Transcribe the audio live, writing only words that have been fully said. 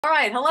All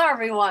right, hello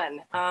everyone.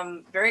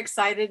 Very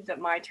excited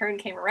that my turn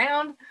came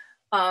around.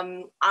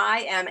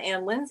 I am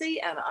Ann Lindsay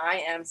and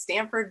I am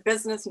Stanford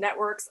Business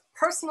Network's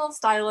personal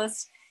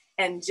stylist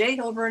and J.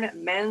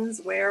 Hilburn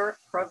menswear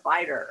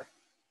provider.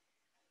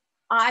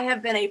 I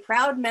have been a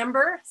proud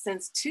member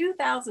since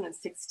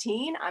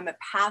 2016. I'm a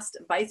past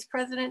vice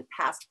president,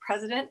 past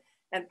president,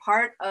 and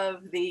part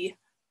of the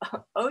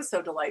oh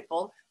so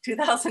delightful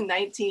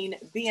 2019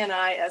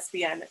 BNI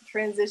SBN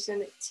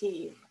transition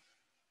team.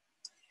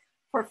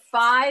 For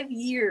 5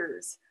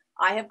 years,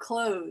 I have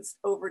closed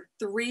over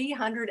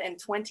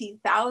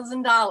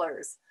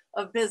 $320,000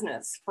 of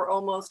business for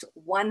almost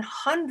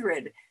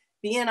 100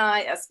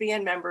 BNI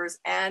SBN members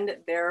and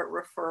their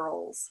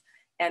referrals.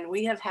 And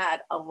we have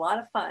had a lot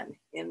of fun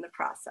in the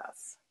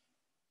process.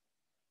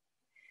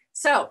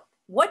 So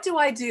what do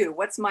I do?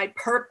 What's my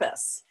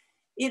purpose?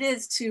 It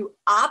is to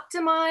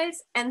optimize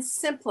and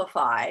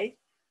simplify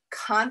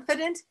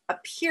confident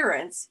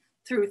appearance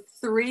through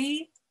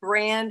 3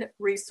 brand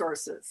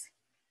resources: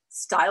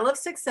 Style of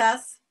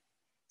Success,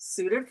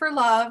 Suited for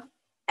Love,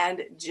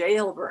 and J.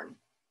 Hilburn.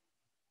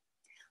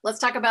 Let's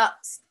talk about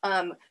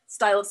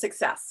Style of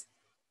Success.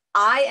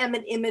 I am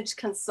an image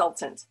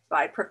consultant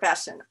by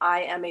profession.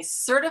 I am a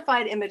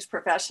certified image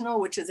professional,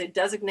 which is a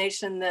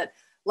designation that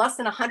less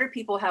than 100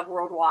 people have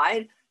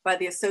worldwide by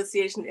the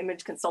Association of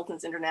Image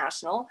Consultants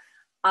International.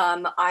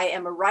 I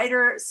am a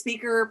writer,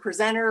 speaker,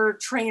 presenter,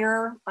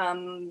 trainer,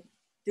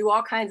 do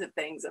all kinds of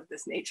things of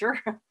this nature.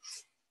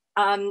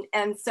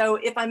 And so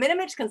if I'm an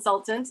image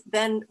consultant,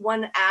 then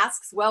one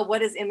asks, well,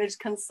 what is image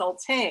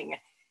consulting?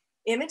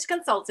 Image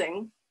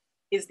consulting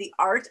is the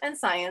art and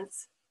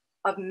science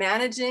of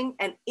managing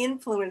and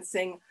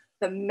influencing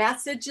the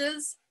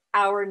messages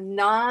our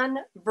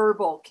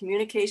non-verbal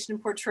communication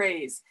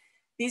portrays.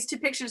 These 2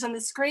 pictures on the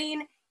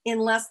screen, in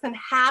less than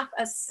half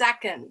a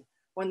second,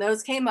 when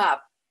those came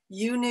up,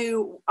 you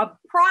knew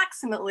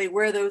approximately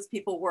where those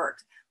people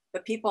worked. The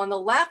people on the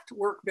left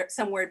work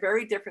somewhere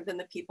very different than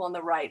the people on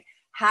the right.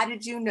 How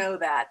did you know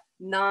that?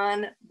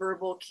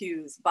 Non-verbal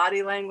cues,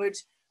 body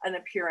language, and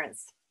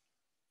appearance.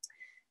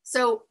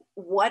 So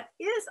what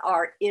is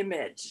our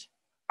image?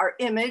 Our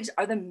image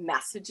are the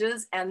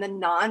messages and the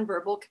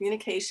non-verbal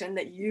communication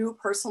that you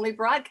personally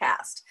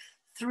broadcast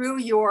through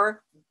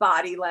your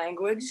body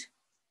language,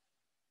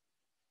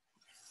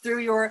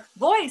 through your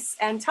voice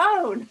and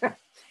tone,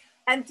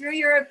 and through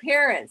your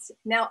appearance.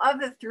 Now,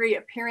 of the 3,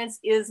 appearance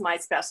is my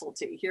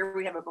specialty. Here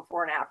we have a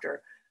before and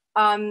after.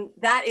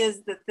 That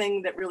is the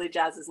thing that really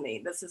jazzes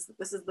me. This is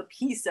the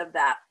piece of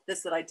that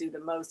I do the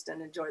most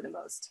and enjoy the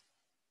most.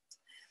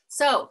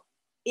 So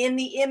in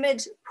the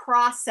image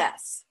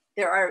process,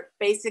 there are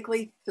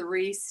basically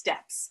 3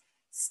 steps.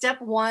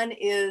 Step 1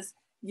 is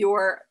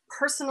your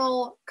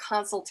personal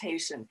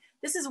consultation.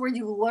 This is where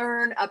you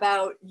learn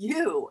about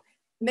you,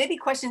 maybe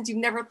questions you've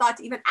never thought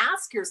to even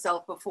ask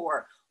yourself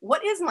before.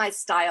 What is my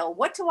style?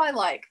 What do I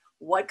like?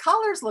 What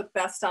colors look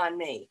best on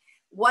me?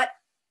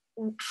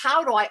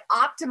 How do I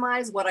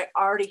optimize what I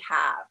already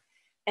have?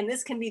 And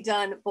this can be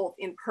done both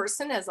in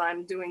person, as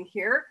I'm doing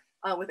here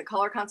with a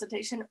color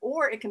consultation,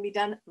 or it can be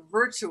done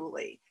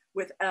virtually.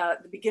 With the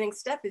beginning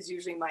step is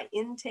usually my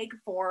intake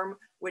form,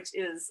 which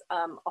is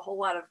a whole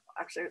lot of,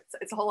 actually,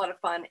 it's a whole lot of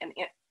fun, and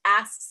it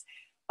asks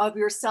of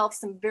yourself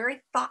some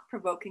very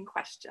thought-provoking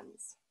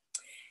questions.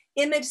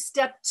 Image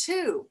step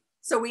 2.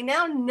 So we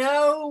now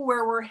know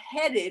where we're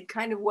headed,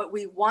 kind of what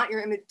we want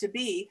your image to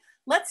be.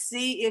 Let's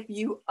see if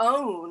you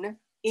own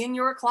in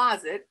your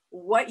closet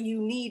what you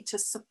need to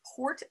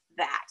support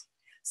that.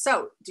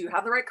 So do you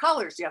have the right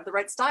colors? Do you have the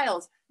right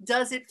styles?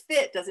 Does it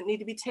fit? Does it need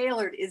to be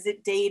tailored? Is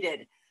it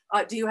dated?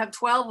 Do you have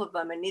 12 of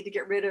them and need to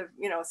get rid of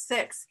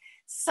 6?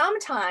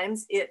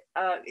 Sometimes it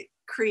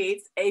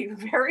creates a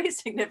very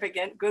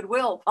significant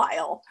goodwill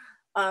pile.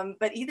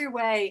 But either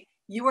way,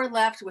 you are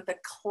left with a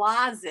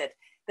closet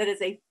that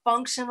is a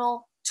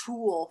functional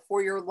tool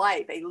for your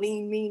life, a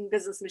lean, mean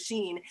business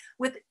machine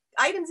with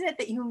items in it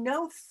that you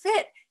know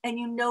fit and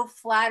you know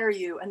flatter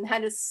you. And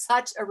that is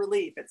such a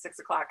relief at 6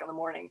 o'clock in the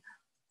morning.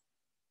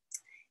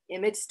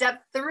 Image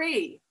step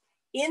 3.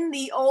 In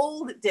the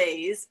old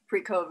days,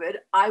 pre-COVID,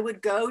 I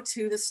would go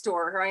to the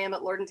store, here I am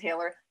at Lord &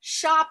 Taylor,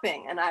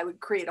 shopping, and I would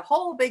create a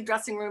whole big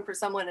dressing room for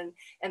someone,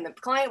 and the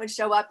client would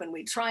show up and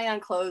we'd try on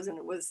clothes, and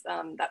it was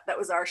that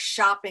was our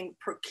shopping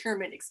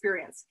procurement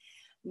experience.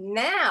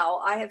 Now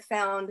I have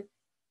found,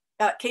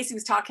 Casey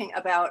was talking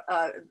about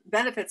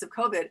benefits of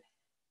COVID.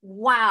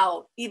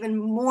 Wow, even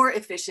more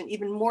efficient,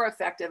 even more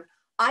effective.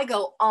 I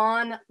go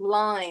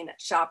online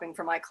shopping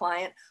for my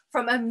client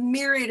from a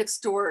myriad of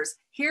stores.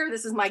 Here,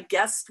 this is my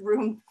guest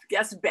room,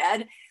 guest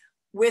bed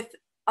with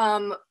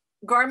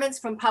garments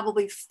from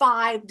probably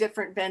 5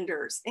 different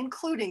vendors,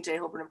 including J.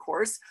 Hilburn, of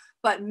course,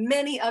 but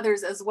many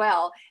others as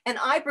well. And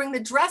I bring the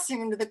dressing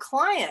room to the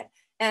client.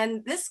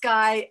 And this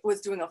guy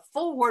was doing a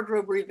full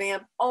wardrobe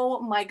revamp.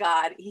 Oh my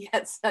God, he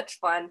had such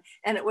fun.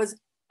 And it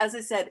was, as I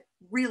said,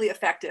 really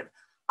effective.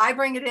 I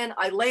bring it in,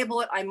 I label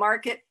it, I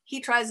mark it,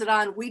 he tries it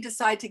on, we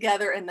decide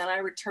together, and then I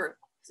return.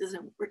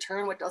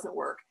 Return what doesn't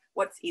work.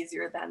 What's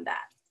easier than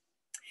that?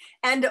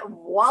 And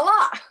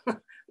voila,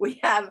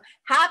 have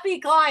happy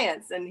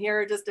clients. And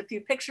here are just a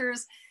few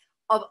pictures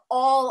of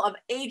all of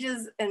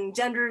ages and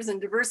genders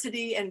and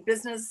diversity and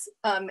business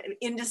and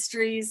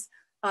industries.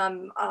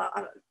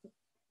 Love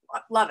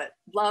it.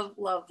 Love,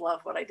 love, love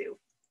what I do.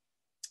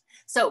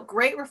 So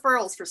great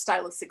referrals for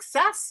Style of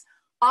Success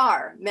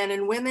are men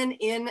and women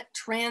in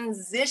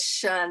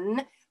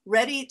transition,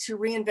 ready to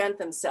reinvent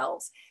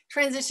themselves.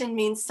 Transition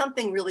means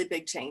something really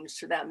big changed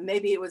for them.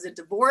 Maybe it was a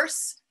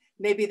divorce.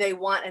 Maybe they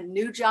want a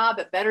new job,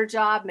 a better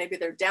job. Maybe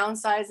they're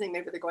downsizing.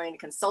 Maybe they're going into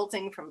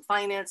consulting from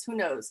finance. Who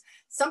knows?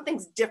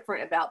 Something's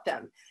different about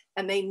them.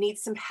 And they need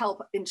some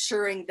help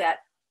ensuring that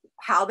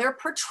how they're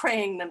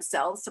portraying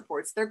themselves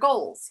supports their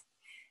goals.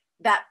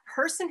 That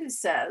person who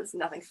says,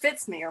 nothing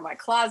fits me, or my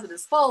closet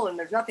is full and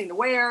there's nothing to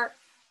wear.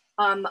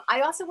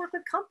 I also work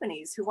with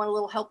companies who want a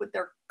little help with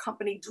their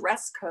company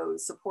dress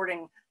codes,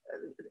 supporting,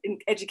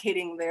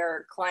 educating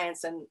their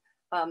clients and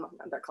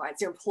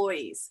their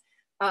employees.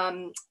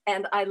 And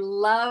I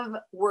love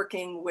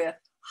working with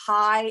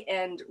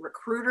high-end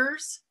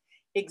recruiters,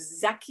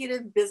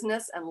 executive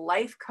business and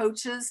life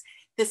coaches.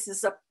 This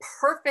is a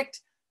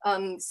perfect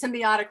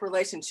symbiotic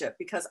relationship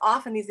because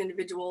often these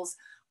individuals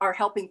are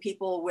helping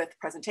people with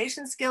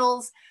presentation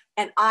skills,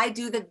 and I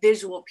do the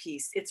visual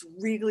piece. It's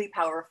really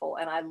powerful,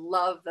 and I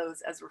love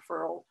those as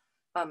referral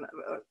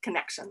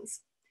connections.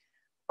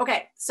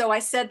 Okay, so I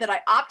said that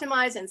I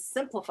optimize and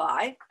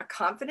simplify a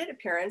confident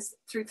appearance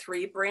through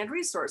 3 brand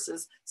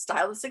resources.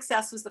 Style of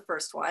Success was the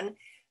first one.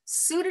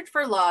 Suited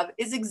for Love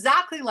is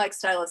exactly like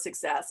Style of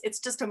Success. It's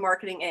just a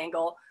marketing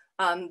angle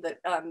that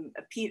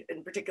Pete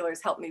in particular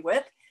has helped me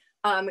with.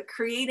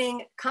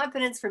 Creating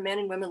confidence for men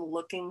and women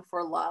looking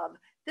for love.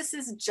 This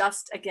is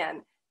just,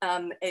 again,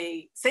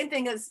 a same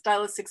thing as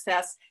Style of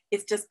Success.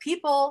 It's just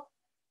people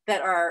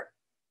that are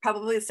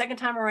probably the second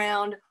time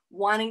around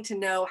wanting to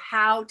know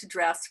how to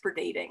dress for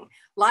dating.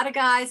 A lot of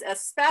guys,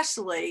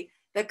 especially,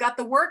 they've got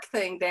the work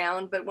thing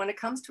down, but when it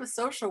comes to a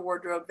social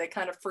wardrobe, they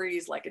kind of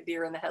freeze like a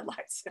deer in the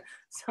headlights.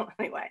 So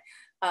anyway,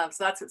 so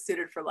that's what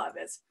Suited for Love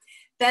is.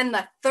 Then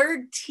the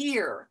third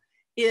tier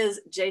is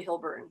J.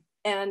 Hilburn.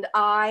 And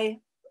I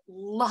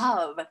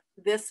love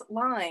this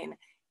line.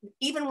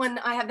 Even when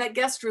I have that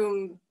guest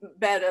room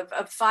bed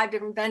of 5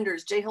 different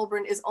vendors, J.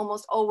 Hilburn is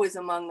almost always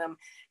among them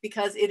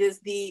because it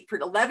is for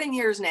 11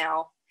 years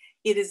now,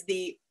 it is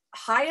the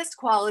highest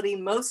quality,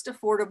 most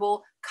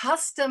affordable,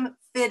 custom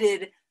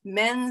fitted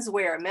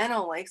menswear, men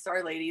only,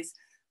 sorry ladies,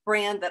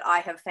 brand that I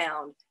have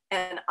found.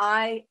 And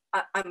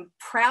I'm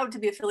proud to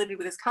be affiliated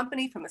with this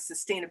company from a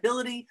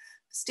sustainability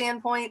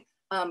standpoint,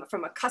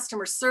 from a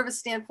customer service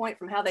standpoint,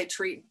 from how they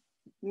treat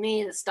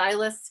me as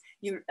stylists.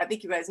 I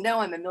think you guys know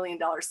I'm $1 million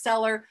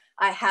seller.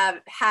 I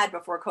have had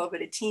before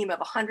COVID a team of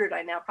 100.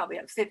 I now probably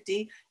have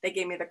 50. They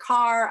gave me the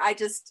car.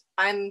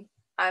 I'm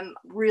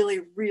really,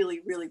 really,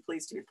 really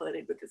pleased to be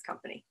affiliated with this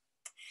company.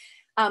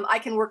 I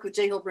can work with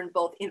J. Hilburn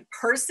both in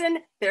person.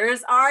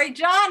 There's Ari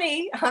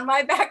Johnny on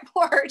my back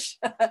porch.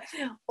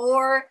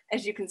 Or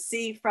as you can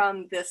see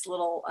from this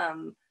little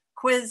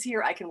quiz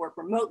here, I can work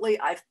remotely.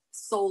 I've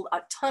sold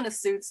a ton of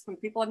suits from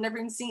people I've never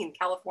even seen.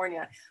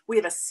 California. We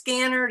have a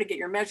scanner to get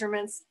your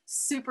measurements.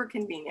 Super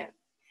convenient.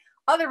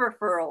 Other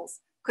referrals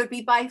could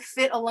be by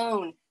fit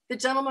alone. The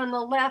gentleman on the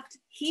left,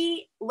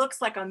 he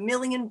looks like $1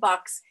 million.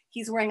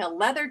 He's wearing a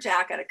leather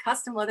jacket, a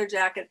custom leather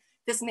jacket.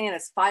 This man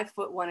is 5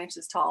 foot 1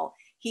 inches tall.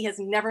 He has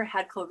never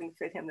had clothing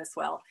fit him this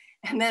well.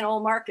 And then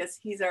old Marcus,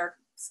 he's our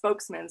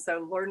spokesman.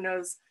 So Lord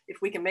knows if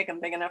we can make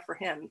them big enough for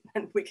him,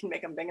 and we can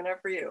make them big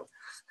enough for you.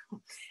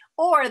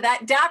 Or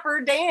that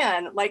dapper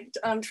Dan, like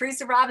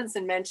Teresa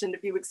Robinson mentioned a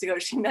few weeks ago,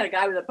 she met a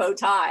guy with a bow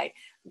tie.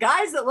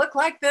 Guys that look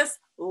like this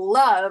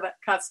love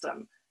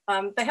custom.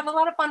 They have a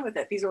lot of fun with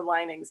it. These are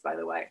linings, by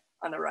the way,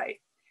 on the right.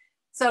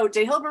 So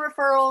J. Hilburn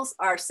referrals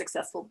are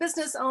successful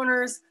business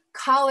owners,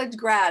 college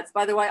grads.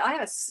 By the way, I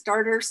have a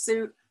starter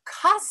suit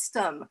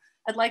custom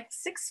at like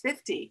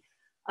 $650.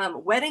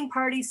 Wedding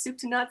parties, soup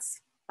to nuts,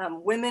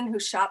 women who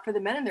shop for the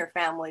men in their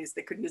families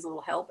that could use a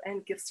little help,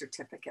 and gift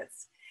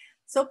certificates.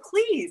 So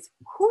please,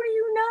 who do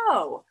you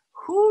know?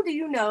 Who do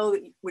you know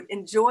that would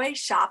enjoy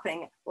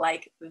shopping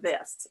like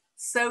this?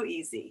 So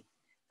easy.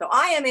 So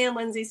I am Ann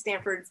Lindsay,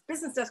 Stanford's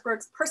Business Desk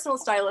Works personal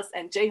stylist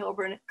and J.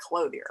 Hilburn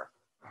clothier.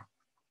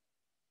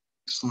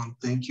 Excellent,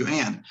 thank you,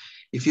 Ann.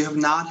 If you have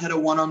not had a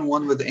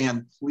one-on-one with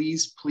Ann,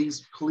 please,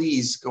 please,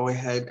 please go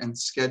ahead and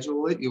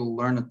schedule it. You'll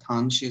learn a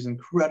ton. She's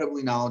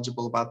incredibly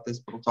knowledgeable about this,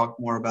 but we'll talk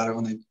more about it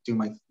when I do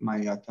my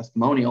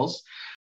testimonials.